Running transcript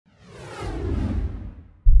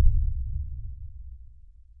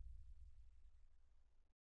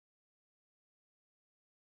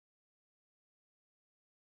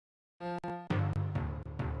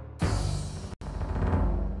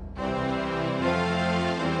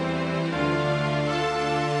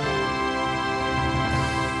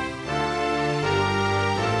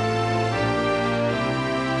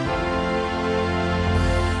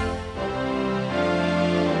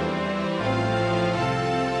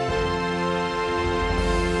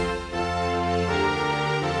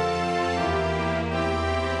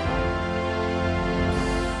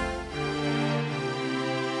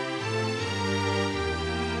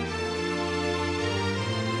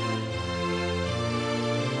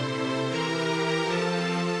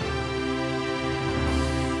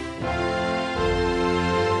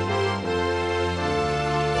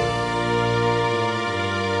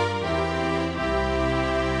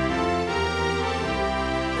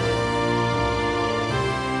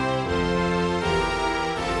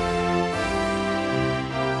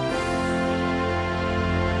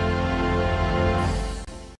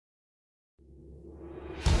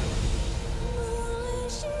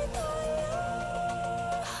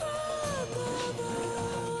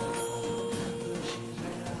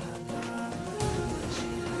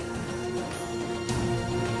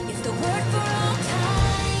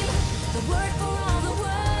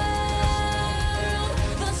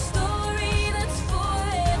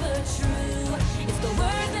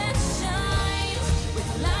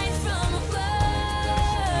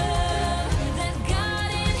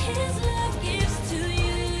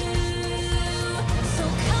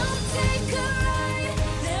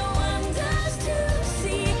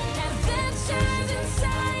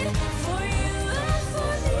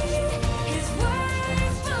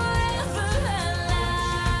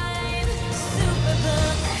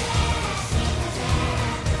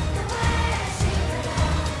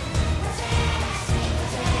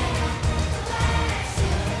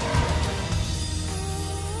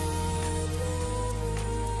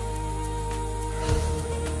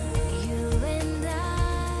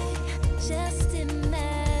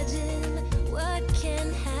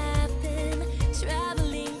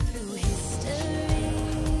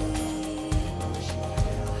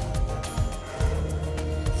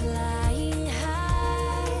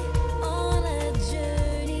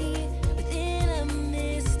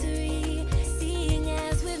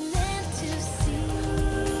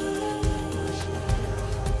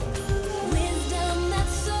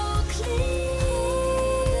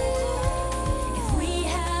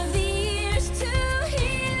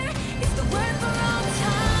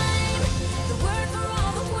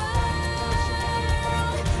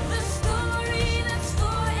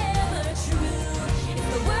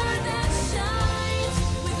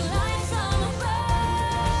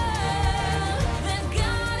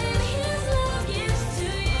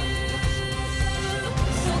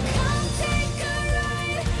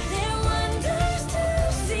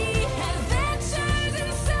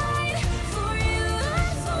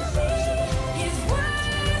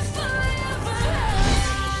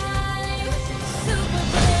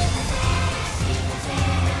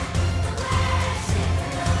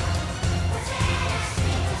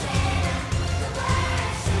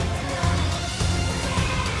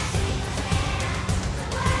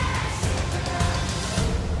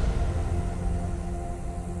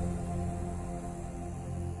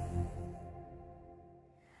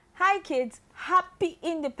Hi kids, happy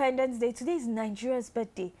Independence Day. Today is Nigeria's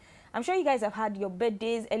birthday. I'm sure you guys have had your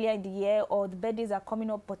birthdays earlier in the year or the birthdays are coming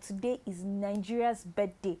up, but today is Nigeria's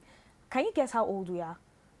birthday. Can you guess how old we are?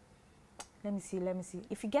 Let me see.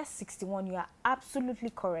 If you guess 61, you are absolutely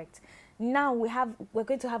correct. Now we're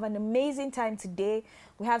going to have an amazing time today.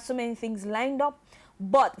 We have so many things lined up.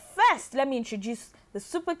 But first, let me introduce the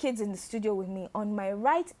super kids in the studio with me. On my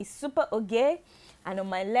right is Super Oge, and on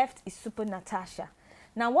my left is Super Natasha.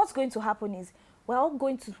 Now, what's going to happen is we're all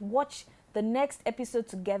going to watch the next episode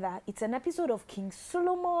together. It's an episode of King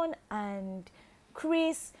Solomon and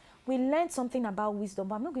Chris. We learned something about wisdom,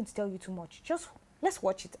 but I'm not going to tell you too much. Just let's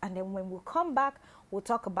watch it, and then when we come back, we'll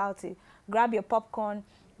talk about it. Grab your popcorn,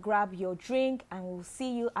 grab your drink, and we'll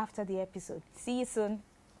see you after the episode. See you soon.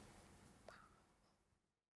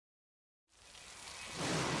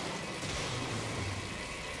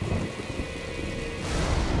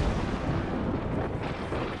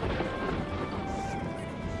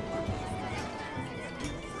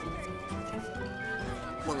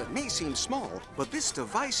 Well, it may seem small, but this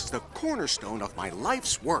device is the cornerstone of my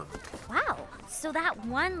life's work. Wow, so that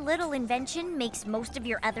one little invention makes most of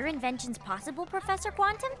your other inventions possible, Professor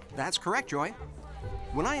Quantum? That's correct, Joy.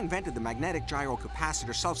 When I invented the magnetic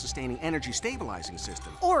gyrocapacitor self-sustaining energy stabilizing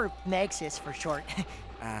system... Or MEGSIS for short.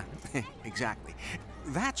 Exactly.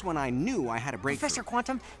 That's when I knew I had a breakthrough. Professor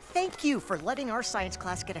Quantum, thank you for letting our science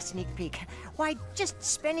class get a sneak peek. Why, just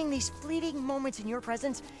spending these fleeting moments in your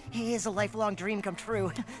presence is a lifelong dream come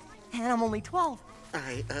true. And I'm only 12.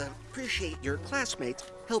 I appreciate your classmates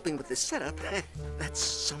helping with this setup. That's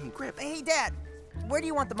some grip. Hey, Dad, where do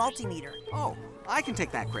you want the multimeter? Oh, I can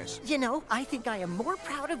take that, Chris. You know, I think I am more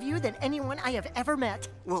proud of you than anyone I have ever met.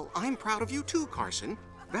 Well, I'm proud of you too, Carson.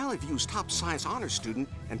 Valley View's top science honors student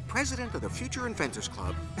and president of the Future Inventors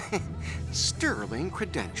Club. Sterling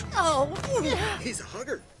credentials. Oh! He's a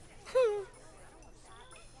hugger.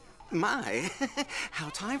 My, how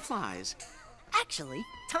time flies. Actually,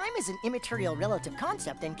 time is an immaterial relative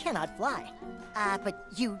concept and cannot fly. But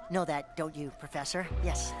you know that, don't you, Professor?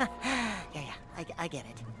 Yes. yeah, I get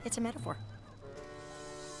it. It's a metaphor.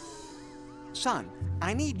 Son,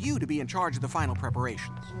 I need you to be in charge of the final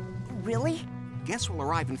preparations. Really? Guests will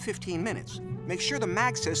arrive in 15 minutes. Make sure the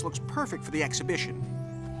Magsys looks perfect for the exhibition.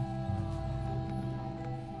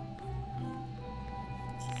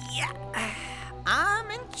 Yeah, I'm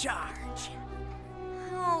in charge.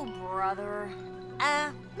 Oh, brother.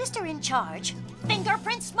 Mr. In Charge,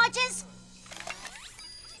 fingerprint smudges?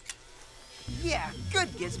 Yeah, good,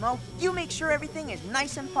 Gizmo. You make sure everything is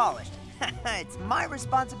nice and polished. It's my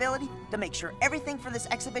responsibility to make sure everything for this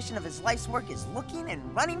exhibition of his life's work is looking and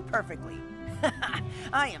running perfectly.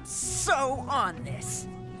 I am so on this.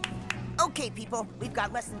 Okay, people, we've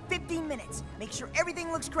got less than 15 minutes. Make sure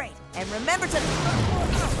everything looks great. And remember to...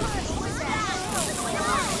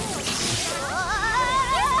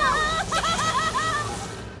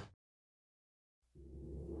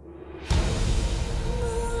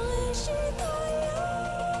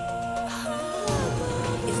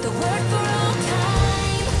 It's the word for all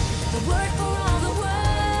time, the word for all the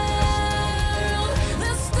world,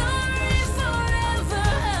 the story forever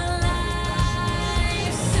alive.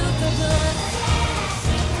 Superbook.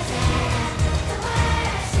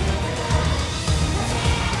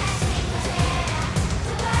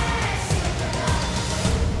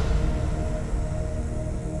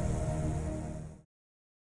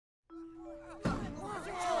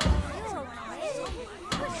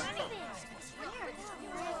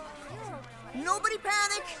 Nobody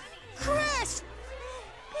panic! Chris!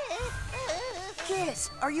 Kiss,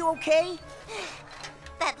 are you okay?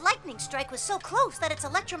 That lightning strike was so close that its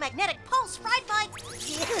electromagnetic pulse fried my...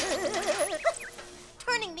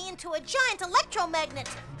 turning me into a giant electromagnet.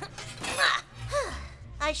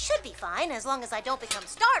 I should be fine as long as I don't become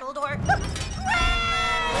startled or...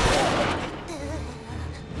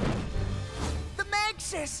 The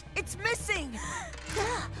Magsys! It's missing!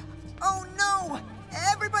 Oh no!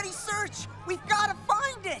 Everybody search! We've got to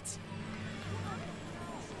find it!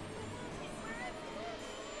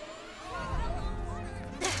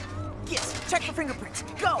 Yes, check for fingerprints.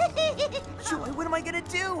 Go! Joy, what am I gonna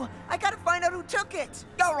do? I gotta find out who took it.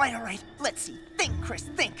 All right. Let's see. Think, Chris,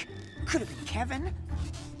 think. Could have been Kevin.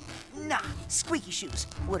 Nah, Squeaky Shoes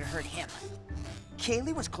would have hurt him.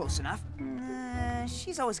 Kaylee was close enough.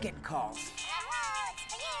 She's always getting calls.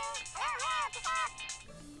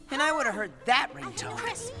 And I would have heard that ringtone.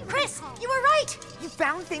 Chris, you were right! You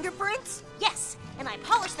found fingerprints? Yes, and I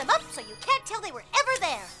polished them up so you can't tell they were ever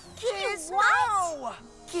there. Giz, no!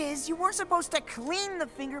 Giz, you weren't supposed to clean the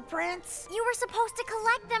fingerprints. You were supposed to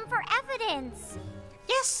collect them for evidence.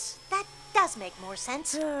 Yes, that does make more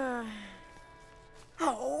sense.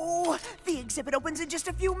 Oh, the exhibit opens in just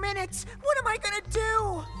a few minutes. What am I gonna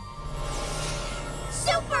do?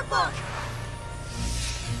 Superbook!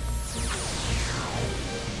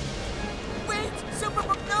 Wait,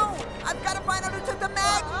 Superbook, no! I've got to find out who took the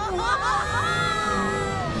mag.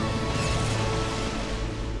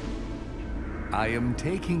 I am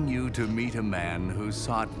taking you to meet a man who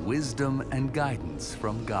sought wisdom and guidance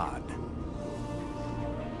from God.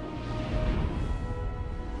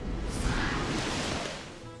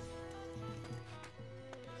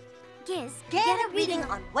 Giz, Get a reading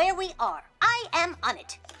on where we are. I am on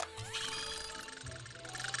it.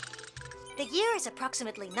 The year is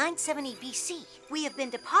approximately 970 BC. We have been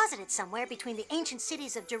deposited somewhere between the ancient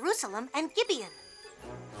cities of Jerusalem and Gibeon.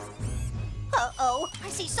 Uh-oh, I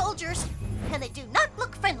see soldiers, and they do not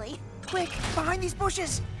look friendly. Quick, behind these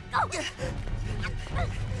bushes. Oh.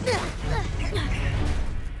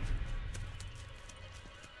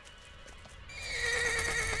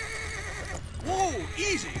 Whoa,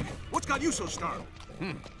 easy! What's got you so startled?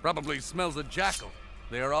 Probably smells of jackal.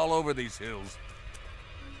 They are all over these hills.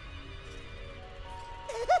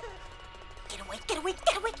 Get away, get away,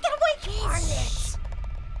 get away, get away! Hornets!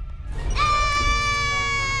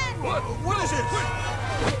 What is it?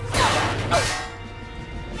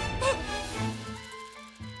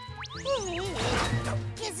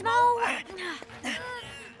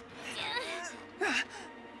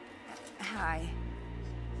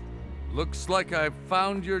 Looks like I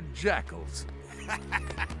found your jackals.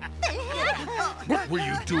 What were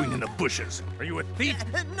you doing in the bushes? Are you a thief?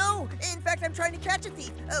 No, in fact, I'm trying to catch a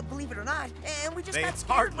thief, believe it or not, and we just They got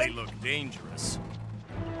scared hardly when- look dangerous.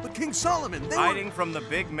 But King Solomon, they Hiding were... from the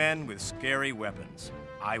big men with scary weapons.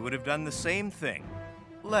 I would have done the same thing.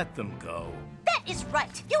 Let them go. That is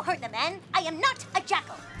right. You heard the man. I am not a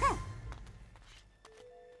jackal.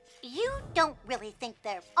 You don't really think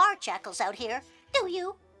there are jackals out here, do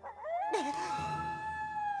you?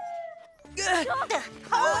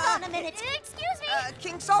 Hold on a minute. Excuse me.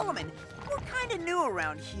 King Solomon, we're kind of new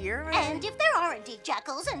around here. And if there are indeed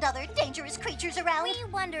jackals and other dangerous creatures around... We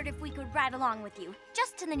wondered if we could ride along with you,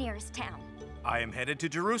 just to the nearest town. I am headed to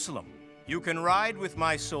Jerusalem. You can ride with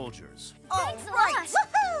my soldiers. Thanks a right. lot.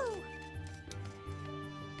 Woohoo!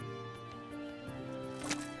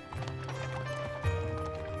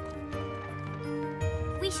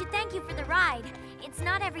 We should thank you for the ride. It's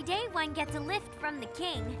not every day one gets a lift from the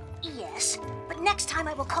king. Yes, but next time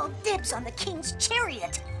I will call dibs on the king's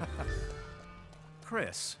chariot.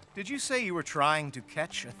 Chris, did you say you were trying to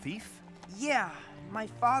catch a thief? Yeah, my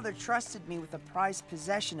father trusted me with a prized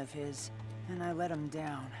possession of his, and I let him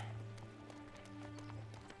down.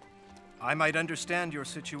 I might understand your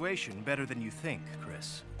situation better than you think,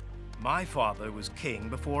 Chris. My father was king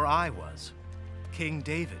before I was, King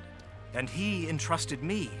David, and he entrusted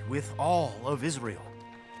me with all of Israel.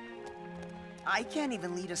 I can't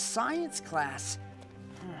even lead a science class.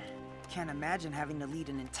 Can't imagine having to lead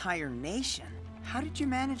an entire nation. How did you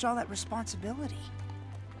manage all that responsibility?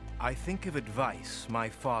 I think of advice my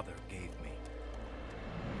father gave me.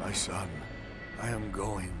 My son, I am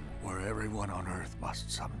going where everyone on Earth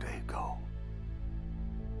must someday go.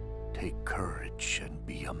 Take courage and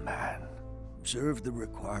be a man. Observe the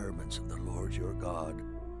requirements of the Lord your God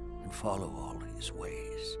and follow all his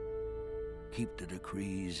ways. Keep the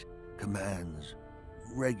decrees, commands,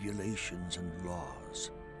 regulations, and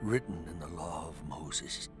laws written in the law of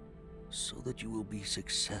Moses, so that you will be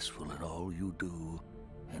successful in all you do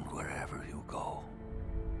and wherever you go.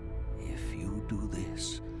 If you do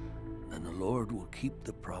this, then the Lord will keep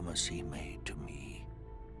the promise he made to me.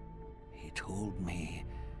 He told me,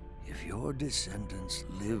 if your descendants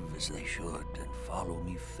live as they should and follow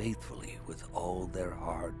me faithfully with all their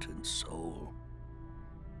heart and soul,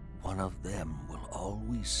 one of them will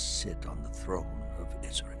always sit on the throne of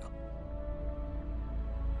Israel.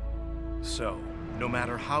 So, no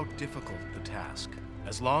matter how difficult the task,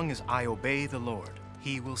 as long as I obey the Lord,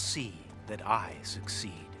 he will see that I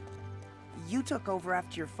succeed. You took over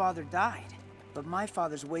after your father died, but my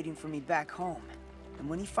father's waiting for me back home. And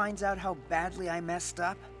when he finds out how badly I messed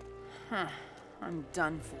up, I'm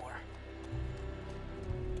done for.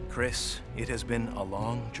 Chris, it has been a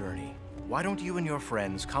long journey. Why don't you and your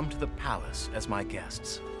friends come to the palace as my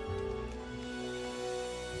guests?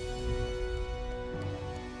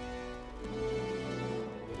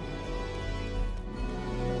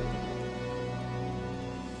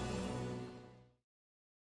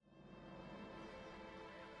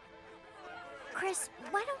 Chris,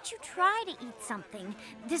 why don't you try to eat something?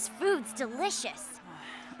 This food's delicious.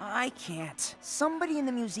 I can't. Somebody in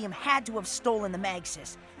the museum had to have stolen the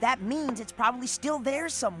Magsis. That means it's probably still there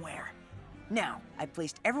somewhere. Now, I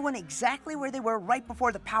placed everyone exactly where they were right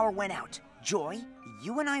before the power went out. Joy,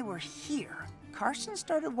 you and I were here. Carson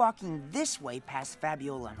started walking this way past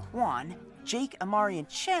Fabiola and Juan. Jake, Amari, and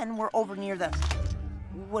Chen were over near the...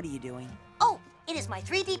 What are you doing? Oh, it is my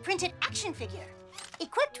 3D printed action figure,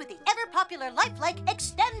 equipped with the ever-popular lifelike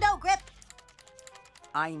Extendo Grip.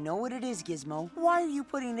 I know what it is, Gizmo. Why are you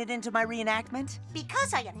putting it into my reenactment?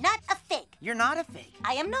 Because I am not a fake. You're not a fake.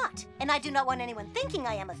 I am not, and I do not want anyone thinking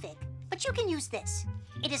I am a fake. But you can use this.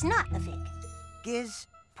 It is not a fake. Giz,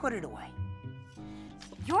 put it away.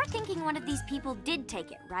 You're thinking one of these people did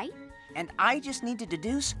take it, right? And I just need to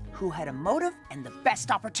deduce who had a motive and the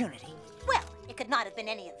best opportunity. Well, it could not have been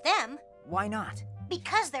any of them. Why not?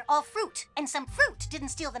 Because they're all fruit, and some fruit didn't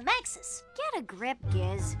steal the Maxis. Get a grip,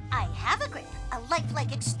 Giz. I have a grip, a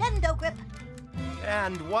lifelike Extendo Grip.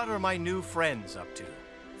 And what are my new friends up to?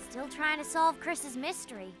 Still trying to solve Chris's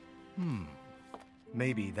mystery.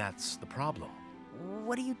 Maybe that's the problem.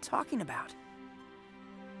 What are you talking about?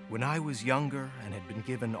 When I was younger and had been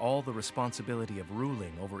given all the responsibility of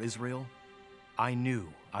ruling over Israel, I knew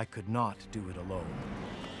I could not do it alone.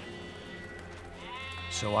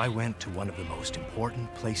 So I went to one of the most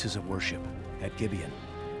important places of worship at Gibeon,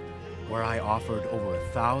 where I offered over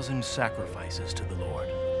 1,000 sacrifices to the Lord.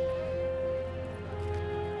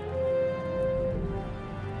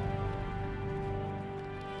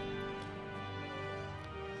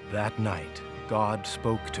 That night, God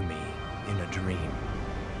spoke to me in a dream.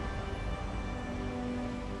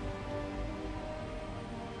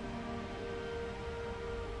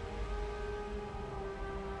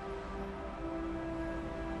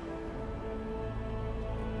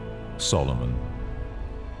 Solomon,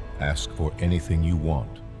 ask for anything you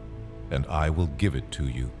want, and I will give it to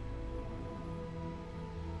you.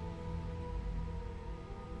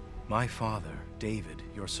 My father, David,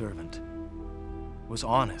 your servant, was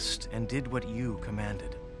honest and did what you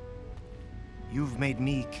commanded. You've made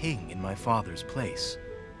me king in my father's place.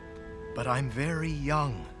 But I'm very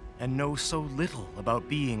young and know so little about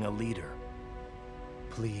being a leader.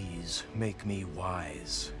 Please make me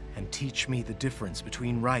wise and teach me the difference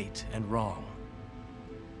between right and wrong.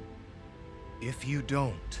 If you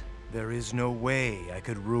don't, there is no way I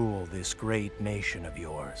could rule this great nation of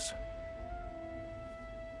yours.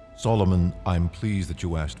 Solomon, I'm pleased that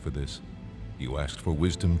you asked for this. You asked for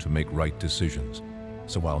wisdom to make right decisions.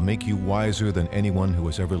 So I'll make you wiser than anyone who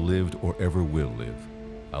has ever lived or ever will live.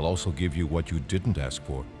 I'll also give you what you didn't ask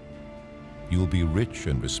for. You'll be rich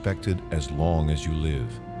and respected as long as you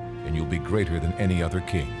live, and you'll be greater than any other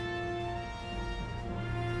king.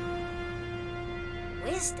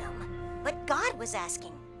 Wisdom? But God was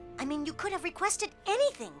asking. I mean, you could have requested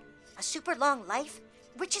anything. A super long life,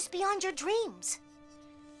 riches beyond your dreams.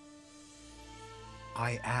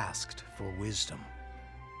 I asked for wisdom.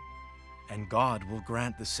 And God will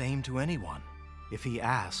grant the same to anyone if he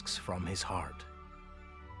asks from his heart.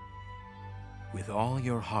 With all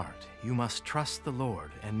your heart, you must trust the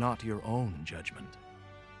Lord and not your own judgment.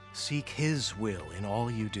 Seek his will in all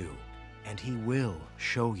you do, and he will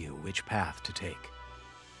show you which path to take.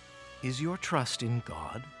 Is your trust in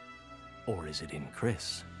God, or is it in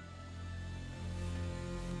Chris?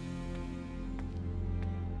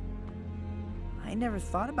 I never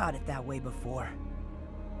thought about it that way before.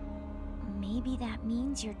 Maybe that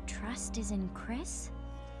means your trust is in Chris?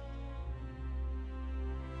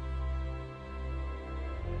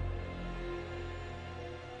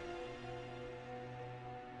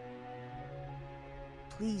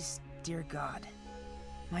 Please, dear God.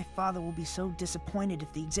 My father will be so disappointed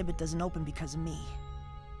if the exhibit doesn't open because of me.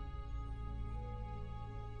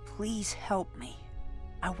 Please help me.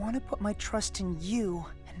 I want to put my trust in you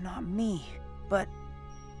and not me, but...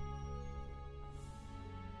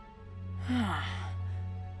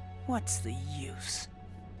 what's the use?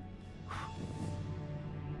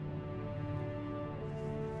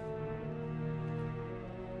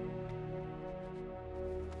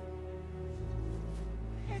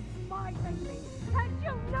 It's my baby, and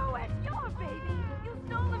you know it. Your baby. You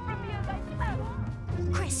stole it from me as I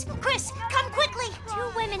slept. Chris, come quickly!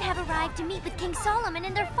 2 women have arrived to meet with King Solomon,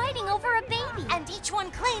 and they're fighting over a baby. And each one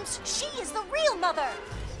claims she is the real mother.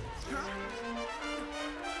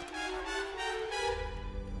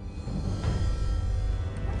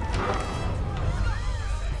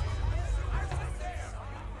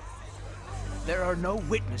 There are no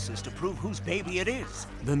witnesses to prove whose baby it is.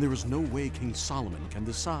 Then there is no way King Solomon can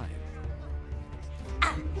decide.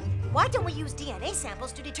 Why don't we use DNA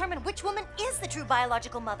samples to determine which woman is the true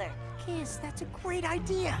biological mother? Kiss, that's a great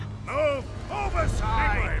idea. Move! Move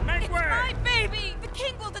aside! Make It's my baby! The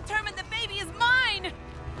king will determine the baby is mine!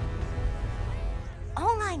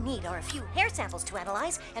 All I need are a few hair samples to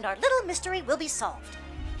analyze, and our little mystery will be solved.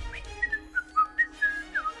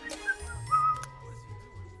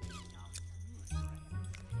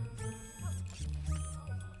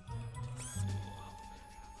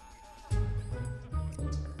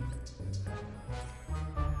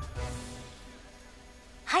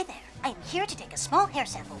 Hi there. I am here to take a small hair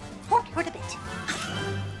sample. Won't hurt a bit.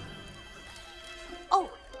 Oh,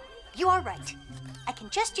 you are right. I can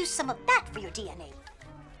just use some of that for your DNA.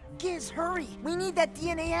 Giz, hurry. We need that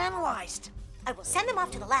DNA analyzed. I will send them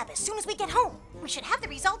off to the lab as soon as we get home. We should have the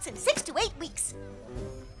results in 6 to 8 weeks.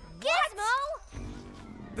 Gizmo!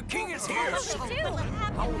 The king is here! What do we do?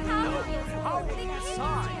 How will we know? How will we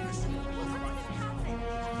decide?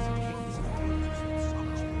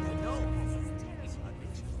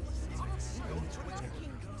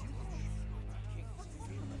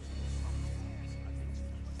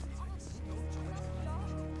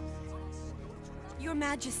 Your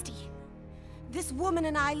Majesty, this woman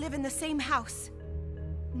and I live in the same house.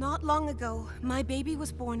 Not long ago, my baby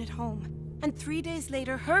was born at home, and 3 days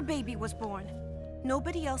later, her baby was born.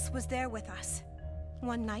 Nobody else was there with us.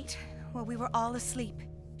 One night, while we were all asleep,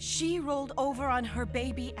 she rolled over on her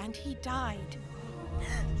baby and he died.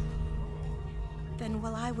 Then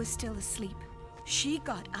while I was still asleep, she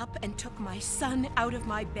got up and took my son out of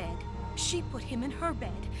my bed. She put him in her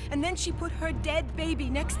bed, and then she put her dead baby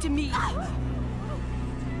next to me.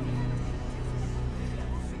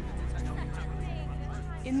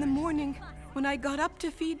 In the morning, when I got up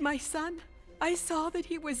to feed my son, I saw that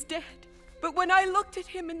he was dead. But when I looked at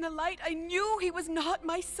him in the light, I knew he was not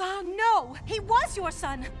my son. No, he was your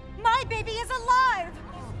son. My baby is alive.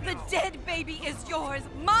 The dead baby is yours.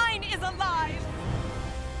 Mine is alive.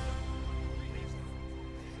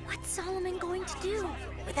 What's Solomon going to do?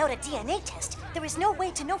 Without a DNA test, there is no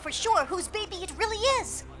way to know for sure whose baby it really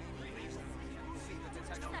is.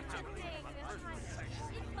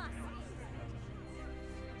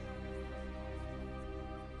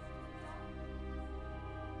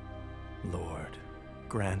 Lord,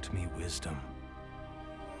 grant me wisdom.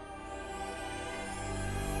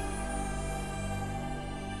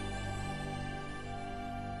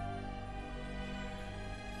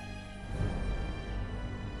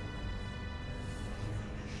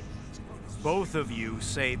 Both of you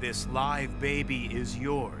say this live baby is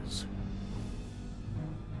yours.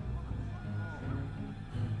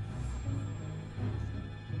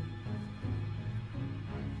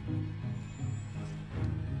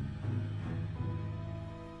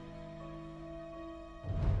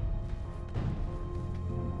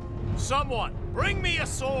 Someone, bring me a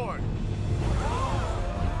sword!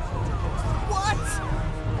 What?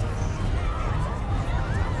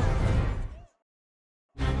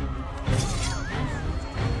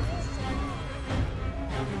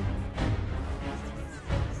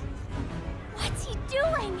 What's he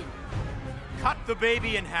doing? Cut the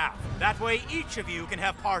baby in half. That way each of you can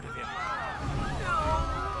have part of him.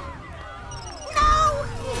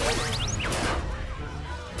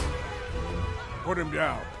 Put him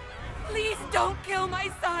down. Please don't kill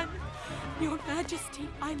my son. Your Majesty,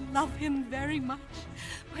 I love him very much.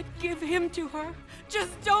 But give him to her.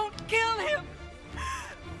 Just don't kill him.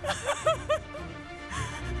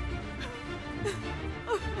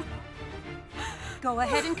 Go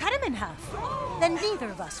ahead and cut him in half. Then neither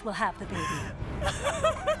of us will have the baby.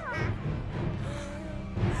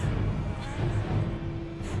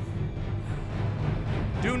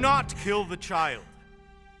 Do not kill the child,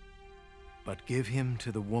 but give him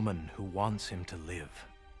to the woman who wants him to live,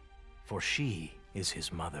 for she is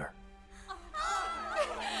his mother.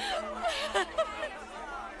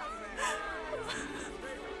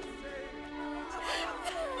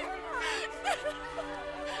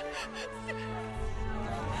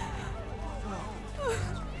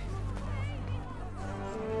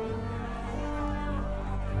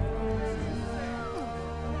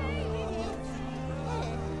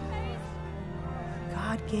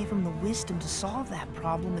 God gave him the wisdom to solve that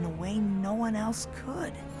problem in a way no one else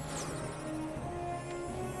could.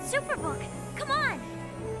 Superbook, come on!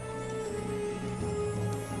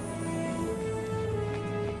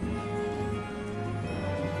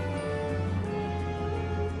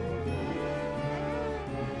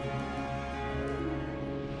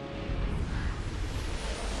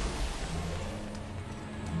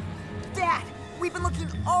 Dad, we've been looking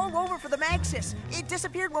all over for the Maxis. It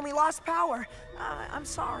disappeared when we lost power. I'm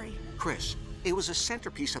sorry. Chris, it was a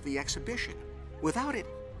centerpiece of the exhibition. Without it,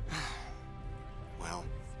 well,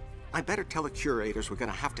 I better tell the curators we're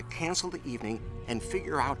gonna have to cancel the evening and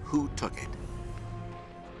figure out who took it.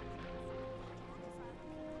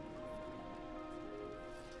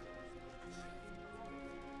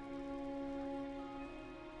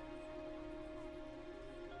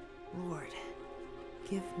 Lord,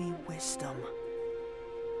 give me wisdom.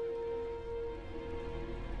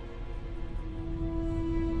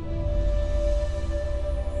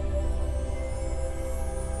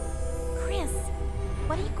 Chris,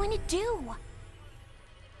 what are you going to do?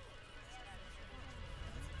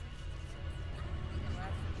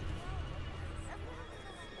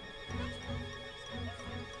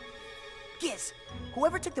 Giz,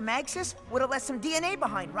 whoever took the Maxis would have left some DNA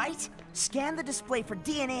behind, right? Scan the display for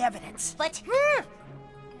DNA evidence. But...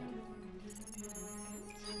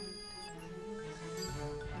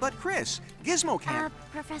 But Chris, Gizmo can't.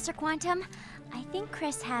 Professor Quantum, I think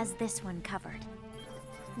Chris has this one covered.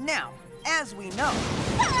 Now, as we know...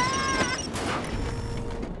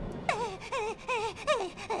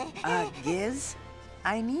 Giz,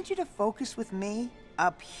 I need you to focus with me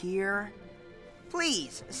up here.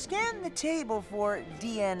 Please, scan the table for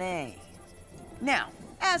DNA. Now,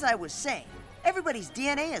 as I was saying, everybody's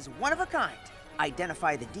DNA is one of a kind.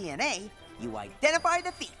 Identify the DNA, you identify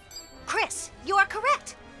the thief. Chris, you are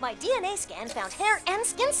correct. My DNA scan found hair and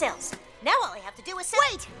skin cells. Now all I have to do is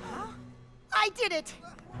Wait! I did it!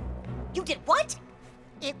 You did what?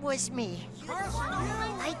 It was me.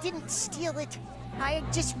 I didn't steal it. I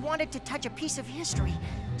just wanted to touch a piece of history.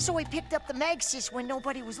 So I picked up the Maxis when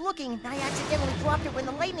nobody was looking, and I accidentally dropped it when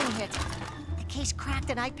the lightning hit. The case cracked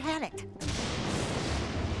and I panicked.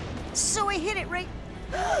 So I hid it right...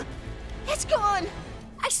 It's gone!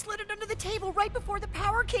 I slid it under the table right before the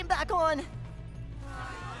power came back on.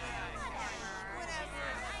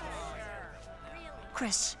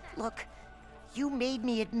 Chris, look. You made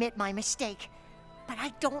me admit my mistake, but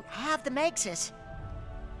I don't have the Magsis.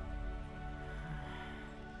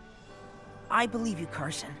 I believe you,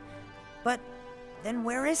 Carson. But then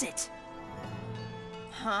where is it?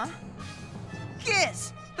 Huh?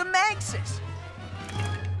 Giz! The Magsis!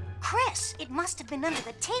 Chris, it must have been under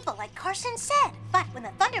the table like Carson said. But when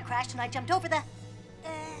the thunder crashed and I jumped over the...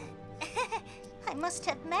 I must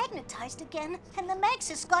have magnetized again, and the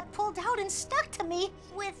Magsis got pulled out and stuck to me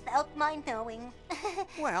without my knowing.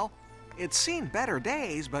 Well, it's seen better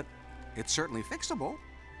days, but it's certainly fixable.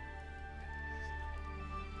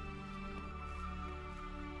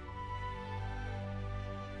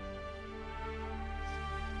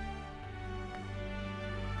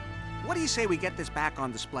 What do you say we get this back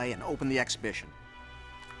on display and open the exhibition?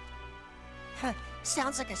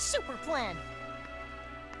 Sounds like a super plan.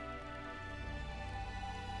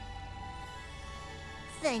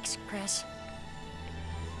 Thanks, Chris.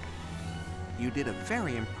 You did a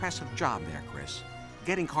very impressive job there, Chris.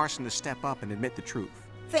 Getting Carson to step up and admit the truth.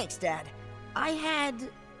 Thanks, Dad. I had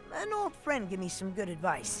an old friend give me some good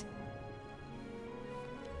advice.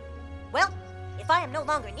 Well, if I am no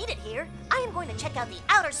longer needed here, I am going to check out the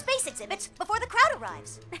outer space exhibits before the crowd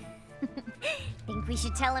arrives. Think we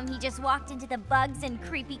should tell him he just walked into the bugs and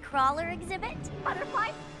creepy crawler exhibit?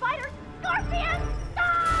 Butterflies, spiders, scorpions!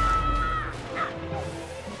 Ah!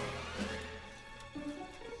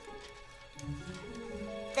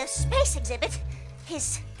 The space exhibit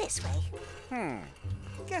is this way.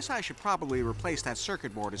 Guess I should probably replace that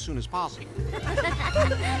circuit board as soon as possible.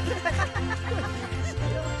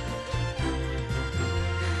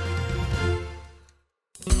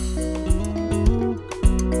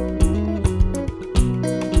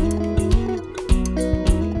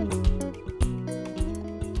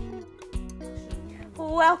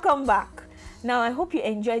 Welcome back. Now, I hope you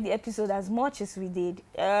enjoyed the episode as much as we did.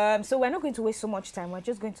 So we're not going to waste so much time. We're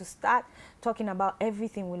just going to start talking about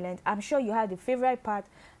everything we learned. I'm sure you had a favorite part.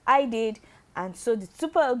 I did, and so did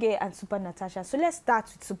Super Oge and Super Natasha. So let's start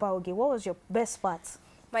with Super Oge. What was your best part?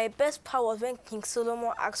 My best part was when King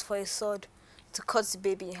Solomon asked for a sword to cut the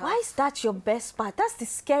baby in half. Why is that your best part? That's the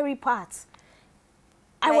scary part.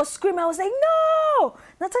 I was screaming. I was like, no!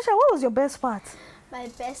 Natasha, what was your best part? My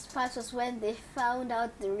best part was when they found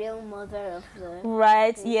out the real mother of the...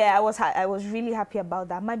 Right, yeah, I was really happy about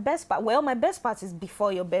that. My best part, well, my best part is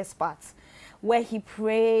before your best part, where he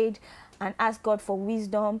prayed and asked God for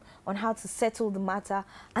wisdom on how to settle the matter.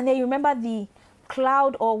 And then you remember the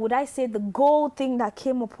cloud, or would I say the gold thing that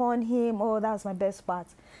came upon him? Oh, that was my best part.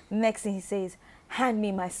 Next thing he says, hand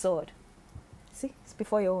me my sword. See, it's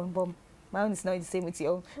before your own bomb. My own is not the same with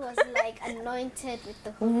your own. He was like anointed with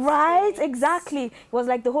the Holy Right, Spirit. exactly. It was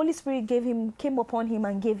like the Holy Spirit came upon him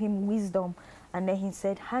and gave him wisdom. And then he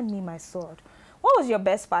said, hand me my sword. What was your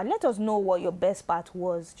best part? Let us know what your best part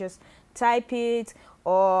was. Just type it,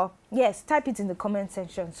 or yes, type it in the comment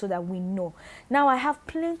section so that we know. Now, I have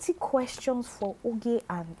plenty questions for Oge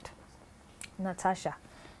and Natasha.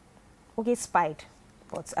 Oge spied,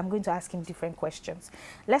 but I'm going to ask him different questions.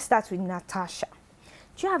 Let's start with Natasha.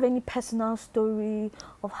 Do you have any personal story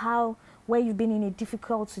of where you've been in a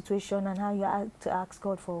difficult situation and how you had to ask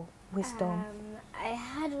God for wisdom? I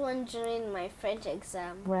had one during my French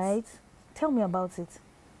exam. Right? Tell me about it.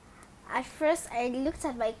 At first, I looked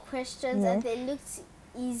at my questions and they looked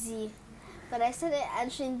easy, but I started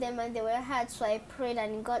answering them and they were hard. So I prayed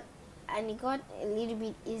and it got a little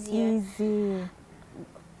bit easier. Easy.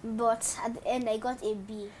 But at the end, I got a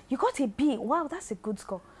B. You got a B. Wow, that's a good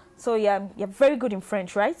score. So yeah, you're very good in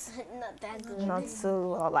French, right? Not that good. Not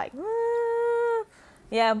so like,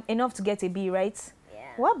 yeah, enough to get a B, right? Yeah.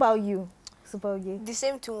 What about you, Super Oge? The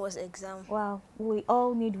same thing was exam. Wow, we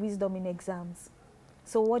all need wisdom in exams.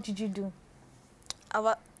 So what did you do?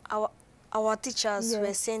 Our teachers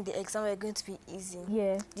were saying the exam were going to be easy.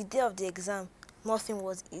 Yeah. The day of the exam, nothing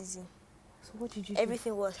was easy. So what did you do?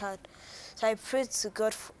 Everything was hard. So I prayed to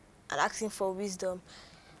God and asked him for wisdom.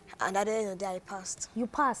 And at the end of the day, I passed. You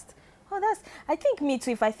passed. Oh, I think me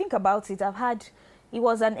too. If I think about it, it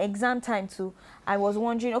was an exam time too. I was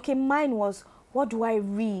wondering, okay, mine was, what do I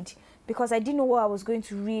read? Because I didn't know what I was going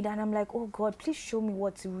to read. And I'm like, oh God, please show me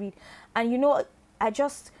what to read. And you know, I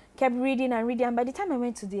just kept reading and reading. And by the time I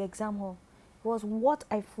went to the exam hall, it was what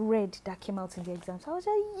I've read that came out in the exam. So I was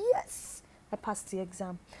like, yes, I passed the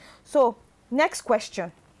exam. So next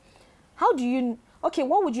question. Okay,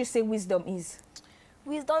 what would you say wisdom is?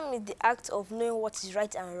 Wisdom is the act of knowing what is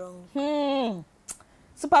right and wrong.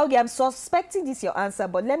 Super Oge, I'm suspecting this is your answer,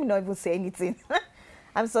 but let me not even say anything.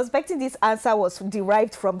 I'm suspecting this answer was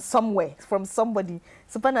derived from somewhere, from somebody.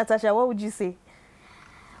 Super Natasha, what would you say?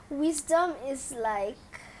 Wisdom is like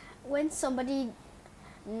when somebody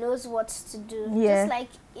knows what to do. Yeah. Just like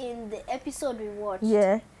in the episode we watched.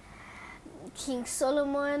 Yeah. King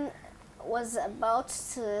Solomon was about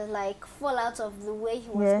to like fall out of the way he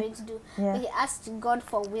was going to do. Yeah. But he asked God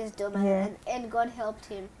for wisdom and God helped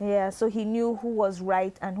him. Yeah, so he knew who was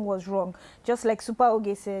right and who was wrong. Just like Super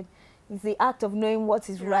Oge said, it's the act of knowing what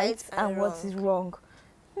is right and what is wrong.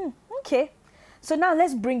 Okay. So now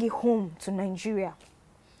let's bring it home to Nigeria.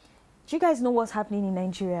 Do you guys know what's happening in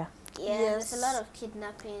Nigeria? Yeah, there's a lot of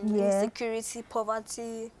kidnapping. Insecurity,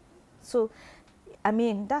 poverty. So, I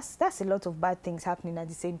mean, that's a lot of bad things happening at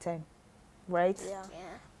the same time, right? Yeah.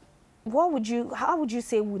 How would you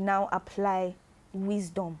say we now apply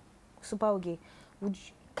wisdom? Super Oge,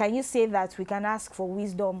 can you say that we can ask for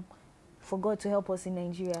wisdom for God to help us in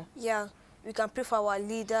Nigeria? Yeah, we can pray for our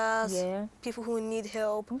leaders, Yeah. people who need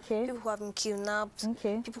help, people who have been kidnapped,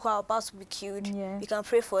 people who are about to be killed. Yeah. We can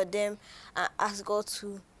pray for them and ask God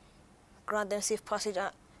to grant them safe passage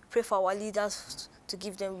and pray for our leaders to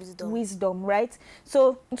give them wisdom. Wisdom, right?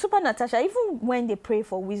 So, Super Natasha, even when they pray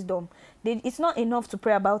for wisdom, it's not enough to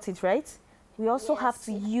pray about it, right? We also have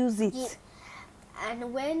to use it.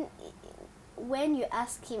 And when you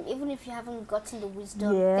ask him, even if you haven't gotten the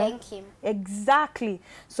wisdom, Yeah. thank him. Exactly.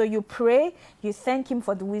 So you pray, you thank him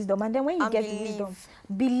for the wisdom, and then when you get the wisdom,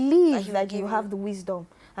 believe that you have the wisdom,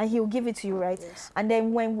 and he'll give it to you, right? Yes. And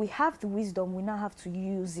then when we have the wisdom, we now have to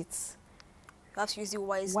use it. We have to use it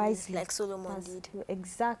wisely. Like Solomon did.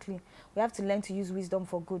 Exactly. We have to learn to use wisdom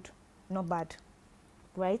for good, not bad.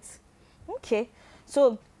 Right? Okay.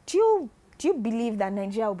 So do you believe that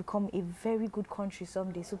Nigeria will become a very good country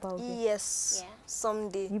someday, Super Oge? Yes.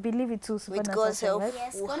 Someday. You believe it too, Super With Natasha, God's help. right?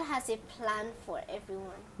 Yes, God has a plan for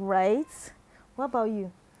everyone. Right? What about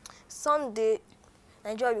you? Someday,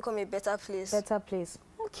 Nigeria will become a better place. Better place.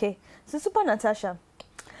 Okay. So, Super Natasha,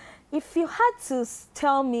 if you had to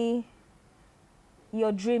tell me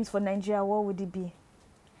your dreams for Nigeria, what would it be?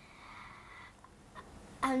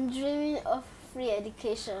 I'm dreaming of free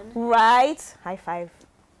education. Right? High five.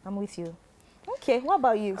 I'm with you. Okay. What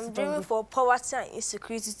about you? I'm Super dreaming Oge? for poverty and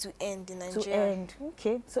insecurity to end in Nigeria. To end.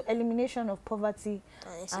 Okay. So elimination of poverty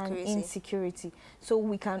and insecurity. So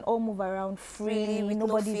we can all move around freely. with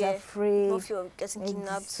Nobody's no fear. afraid. No fear of getting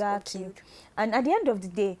kidnapped Exactly. or killed. And at the end of the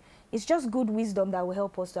day, it's just good wisdom that will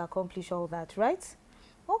help us to accomplish all that, right?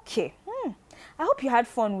 Okay. I hope you had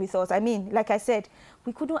fun with us. I mean, like I said,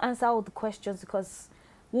 we couldn't answer all the questions because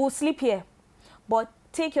we'll sleep here. But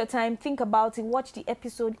take your time, think about it, watch the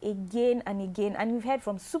episode again and again. And we've heard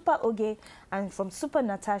from Super Oge and from Super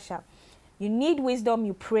Natasha. You need wisdom,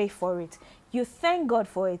 you pray for it. You thank God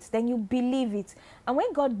for it, then you believe it. And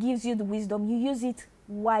when God gives you the wisdom, you use it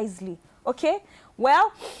wisely. Okay?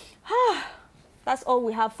 Well, that's all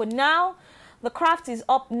we have for now. The craft is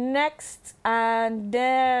up next. And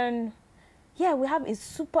then, yeah, we have a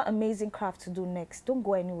super amazing craft to do next. Don't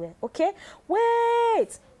go anywhere, okay?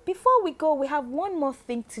 Wait! Before we go, we have one more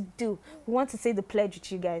thing to do. We want to say the pledge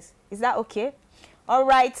with you guys. Is that okay? All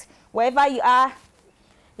right. Wherever you are,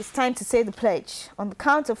 it's time to say the pledge. On the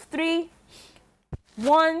count of 3.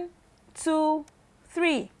 1, 2,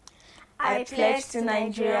 3. I pledge to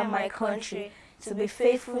Nigeria, my country, to be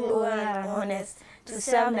faithful, loyal, and honest, to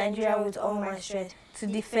serve Nigeria with all my strength, to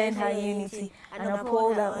defend her unity, and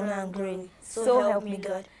uphold her honor and glory. So help me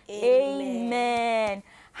God. Amen.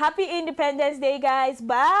 Happy Independence Day, guys.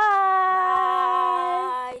 Bye.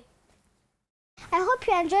 I hope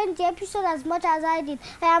you enjoyed the episode as much as I did.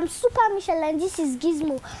 I am Super Michelle and this is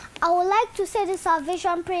Gizmo. I would like to say the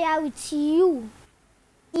salvation prayer with you.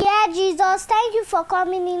 Yeah, Jesus, thank you for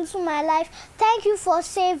coming into my life. Thank you for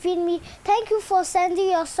saving me. Thank you for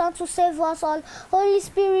sending your son to save us all. Holy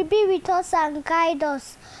Spirit, be with us and guide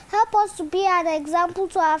us. Help us to be an example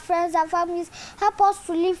to our friends and families. Help us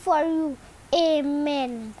to live for you.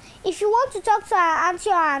 Amen. If you want to talk to our auntie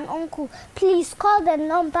or an uncle, please call the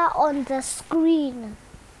number on the screen.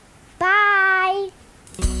 Bye.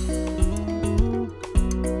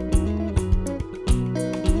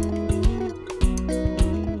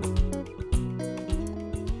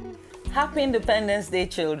 Happy Independence Day,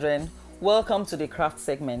 children. Welcome to the craft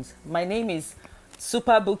segment. My name is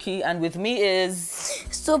Super Buki, and with me is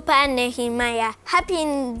Super Nehemiah. Happy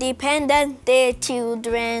Independence Day,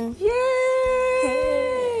 children.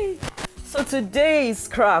 Yay! So today's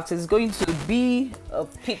craft is going to be a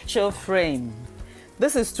picture frame.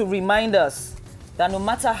 This is to remind us that no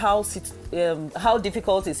matter how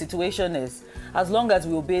difficult a situation is, as long as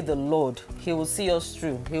we obey the Lord, He will see us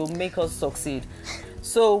through. He will make us succeed.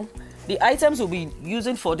 So the items we'll be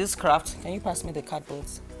using for this craft, can you pass me the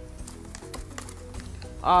cardboards?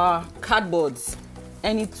 Cardboards,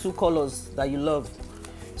 any 2 colors that you love.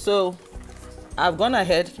 So I've gone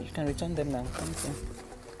ahead. You can return them now. Thank you.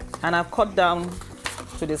 And I've cut down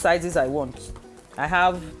to the sizes I want. I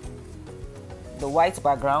have the white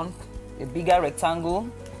background, a bigger rectangle,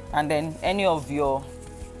 and then any of your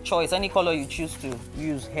choice, any color you choose to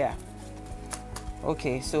use here.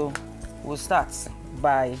 Okay, so we'll start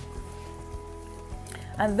by,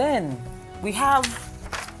 and then we have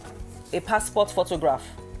a passport photograph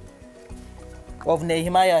of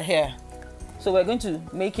Nehemiah here. So we're going to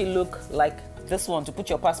make it look like this one, to put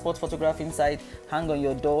your passport photograph inside, hang on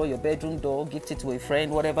your door, your bedroom door, gift it to a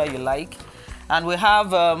friend, whatever you like. And we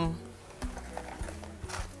have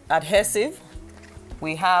adhesive,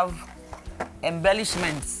 we have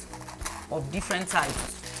embellishments of different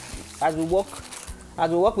types. As we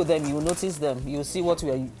work with them, you will notice them. You'll see what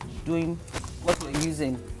we are doing, what we're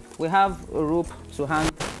using. We have a rope to hang,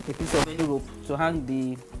 a piece of any rope to hang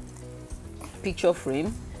the picture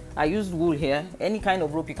frame. I used wool here. Any kind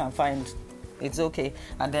of rope you can find, it's okay.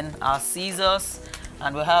 And then our scissors,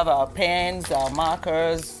 and we have our pens, our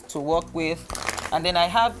markers to work with. And then I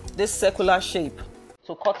have this circular shape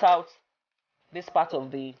to cut out this part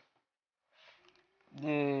of the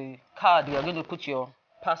card you are going to put your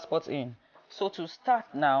passport in. So to start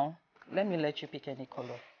now, let me let you pick any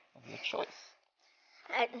color of your choice.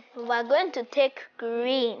 We're going to take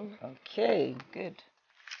green. Okay, good.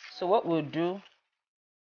 So what we'll do,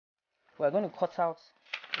 we're going to cut out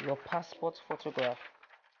your passport photograph.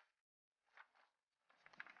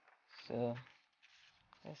 So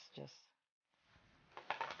let's just,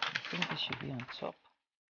 I think it should be on top.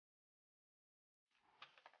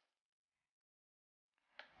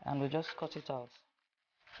 And we'll just cut it out.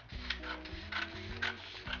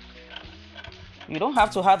 You don't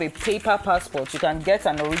have to have a paper passport. You can get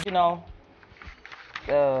an original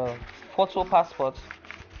photo passport.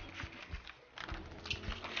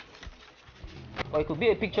 Or it could be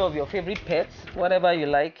a picture of your favorite pet, whatever you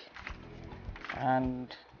like.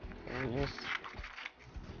 And we'll just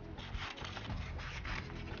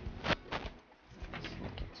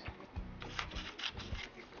make it.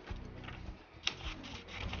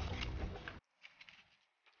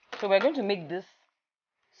 So we're going to make this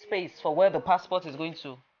space for where the passport is going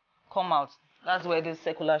to come out. That's where this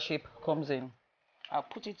circular shape comes in. I'll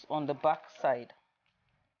put it on the back side.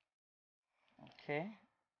 Okay.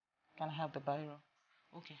 Can I have the biro?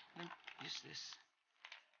 Okay, let me use this.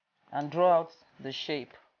 And draw out the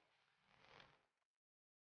shape.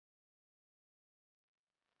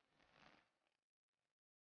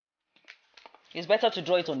 It's better to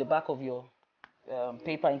draw it on the back of your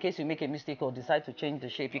paper in case you make a mistake or decide to change the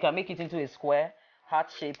shape. You can make it into a square,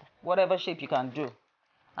 heart shape, whatever shape you can do.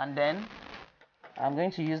 And then I'm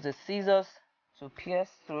going to use the scissors to pierce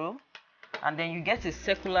through. And then you get a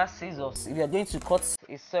circular scissors if you're going to cut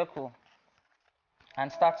a circle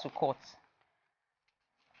and start to cut.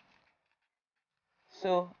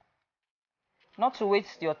 So, not to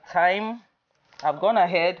waste your time, I've gone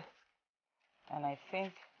ahead and I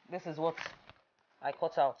think this is what I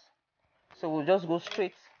cut out. So we'll just go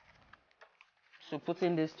straight to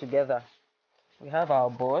putting this together. We have our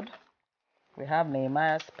board. We have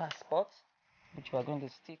Nehemiah's passport, which we are going to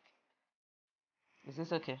stick. Is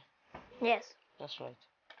this okay? Yes. That's right.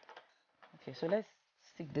 Okay, so let's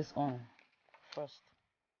stick this on first.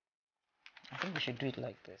 I think we should do it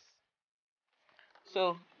like this.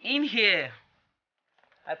 So in here,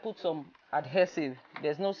 I put some adhesive.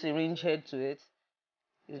 There's no syringe head to it.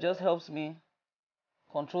 It just helps me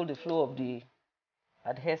control the flow of the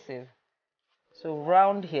adhesive. So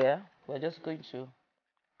round here, we're just going to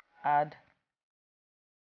add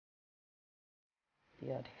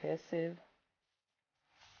the adhesive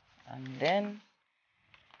and then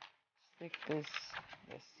stick this,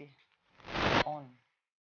 let's see, on.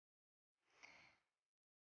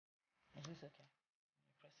 Is this okay?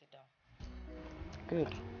 Press it down.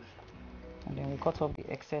 Good. And then we cut off the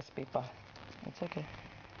excess paper. It's okay.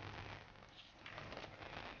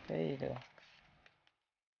 There you go.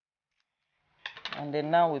 And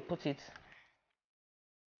then now we put it.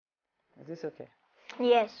 Is this okay?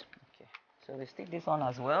 Yes. Okay. So we stick this on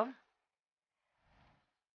as well.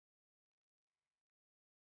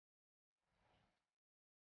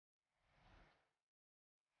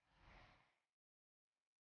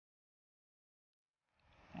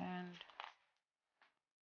 And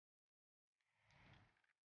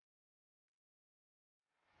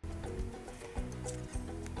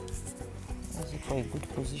is it for a good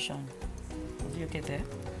position? Is it okay there?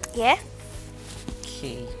 Yeah.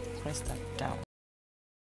 Okay, press that down.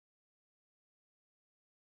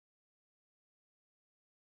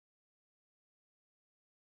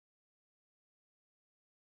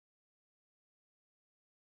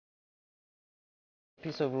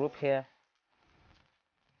 piece of rope here.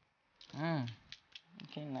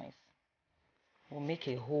 Okay, nice. We'll make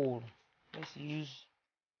a hole. Let's use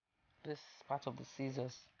this part of the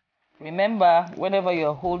scissors. Remember, whenever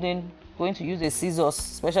you're going to use a scissors,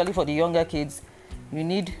 especially for the younger kids, you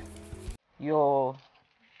need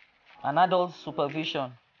an adult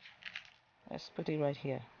supervision. Let's put it right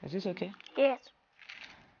here. Is this okay? Yes.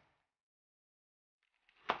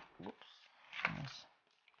 Oops. Yes.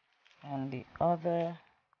 And the other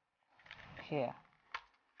here.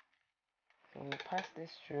 So we'll pass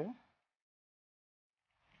this through.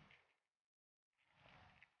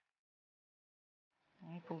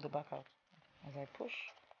 Let me pull the back out as I push.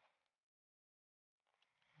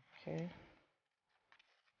 Okay.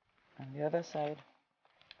 And the other side.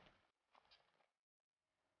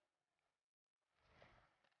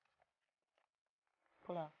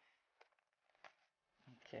 Pull out.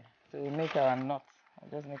 Okay. So we make our knot. I'll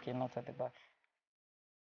just make a knot at the back.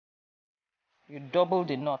 You double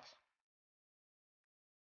the knot.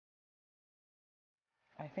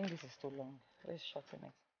 I think this is too long. Let's shorten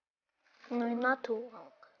it. No, not too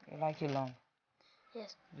long. You like it long?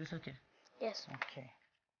 Yes. Is this okay? Yes. Okay.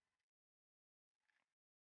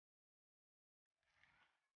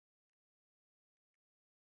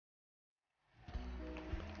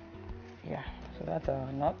 Yeah, so that's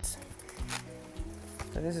our knot.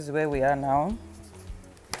 So this is where we are now.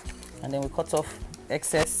 And then we cut off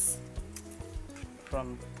excess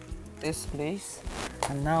from this place.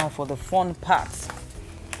 And now for the fun part.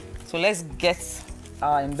 So let's get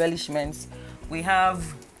our embellishments. We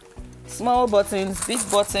have small buttons, big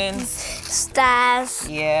buttons, stars,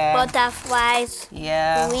 yeah, butterflies,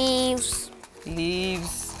 yeah, leaves,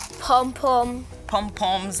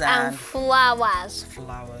 pom-poms, and flowers.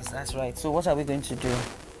 Flowers, that's right. So what are we going to do?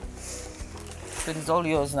 So it's all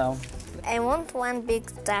yours now. I want one big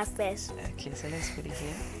star first. Okay, so let's put it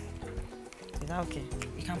here. Is that okay?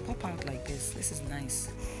 It can pop out like this. This is nice.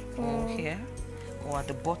 Or here, or at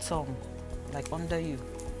the bottom, like under you.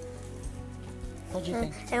 What do you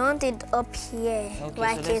think? I want it up here, Okay,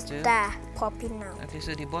 like so a star popping out. Okay,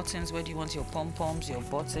 so the buttons, where do you want your pom-poms, your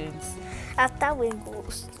buttons? After we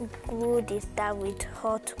glue the star with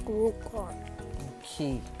hot glue gun.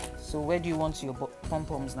 Okay, so where do you want your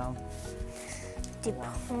pom-poms now? The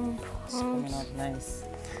pom-poms. It's coming out nice.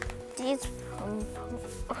 These pom-poms.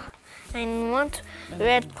 I want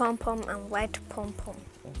red pom-pom and white pom-pom.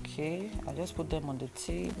 Okay, I'll just put them on the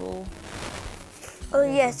table. Oh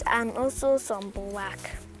yes, and also some black.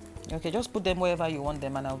 Okay, just put them wherever you want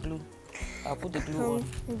them and I'll glue. I'll put the glue on.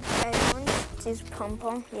 I want this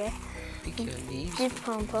pom-pom here. Pick your leaves. This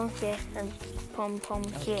pom-pom here and pom-pom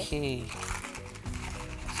here. Okay.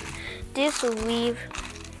 This weave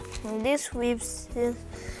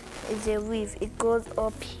is a weave. It goes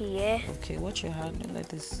up here. Okay, watch your hand. Don't let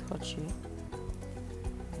this hurt you.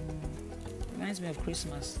 Reminds me of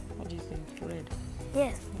Christmas. What do you think? Red?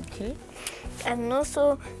 Yes. Okay. And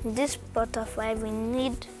also this butterfly, we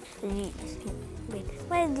need leaves. Wait,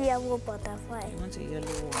 where is the yellow butterfly? You want a yellow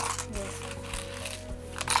one? Yes.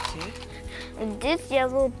 Okay. This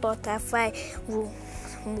yellow butterfly will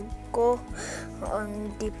go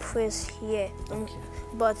on the place here. Okay.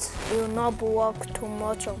 But it will not block too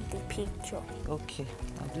much of the picture. Okay,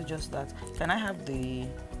 I'll do just that. Can I have the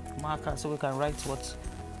marker so we can write what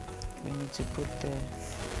we need to put there?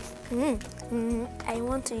 I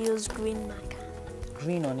want to use green marker.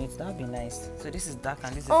 Green on it, that'd be nice. So this is dark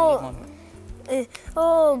and this is Oh,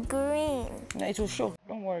 lemon. Green. Yeah, it will show.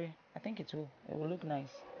 Don't worry. I think it will. It will look nice.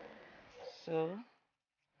 So,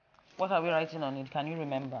 what are we writing on it? Can you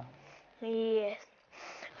remember? Yes.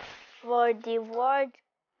 For the word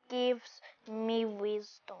gives me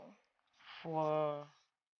wisdom. For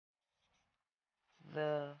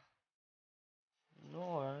the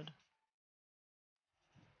Lord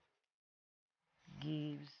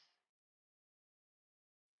gives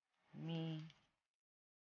me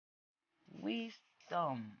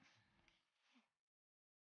wisdom.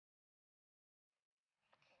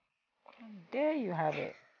 There you have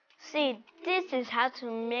it. See, this is how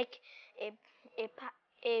to make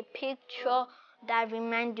a picture that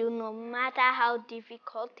reminds you no matter how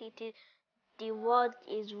difficult it is, the word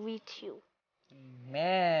is with you.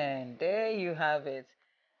 Man, there you have it.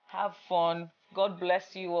 Have fun. God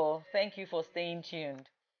bless you all. Thank you for staying tuned.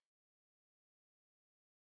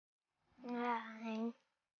 Bye.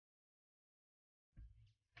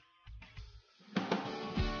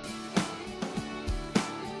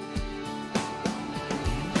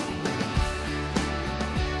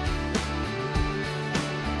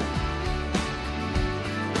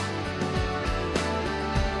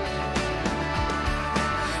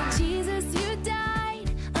 Jesus, you died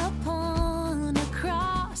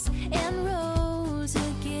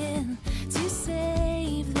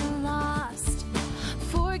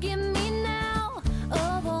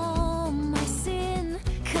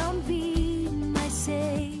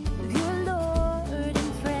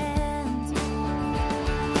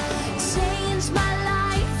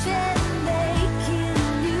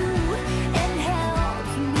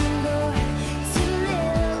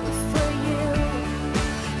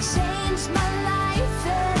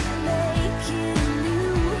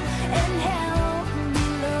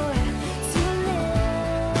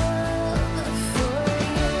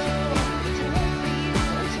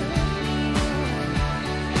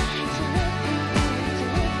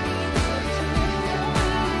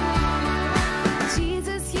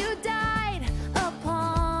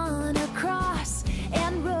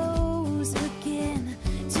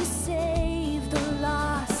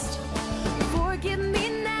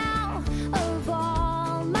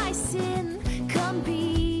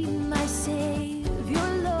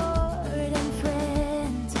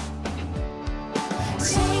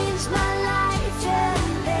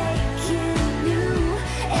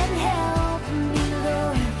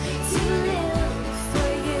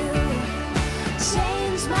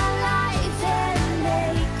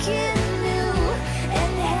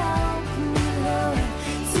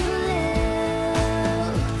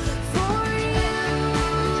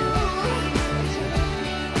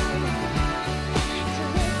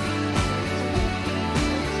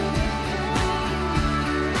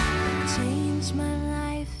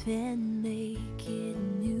in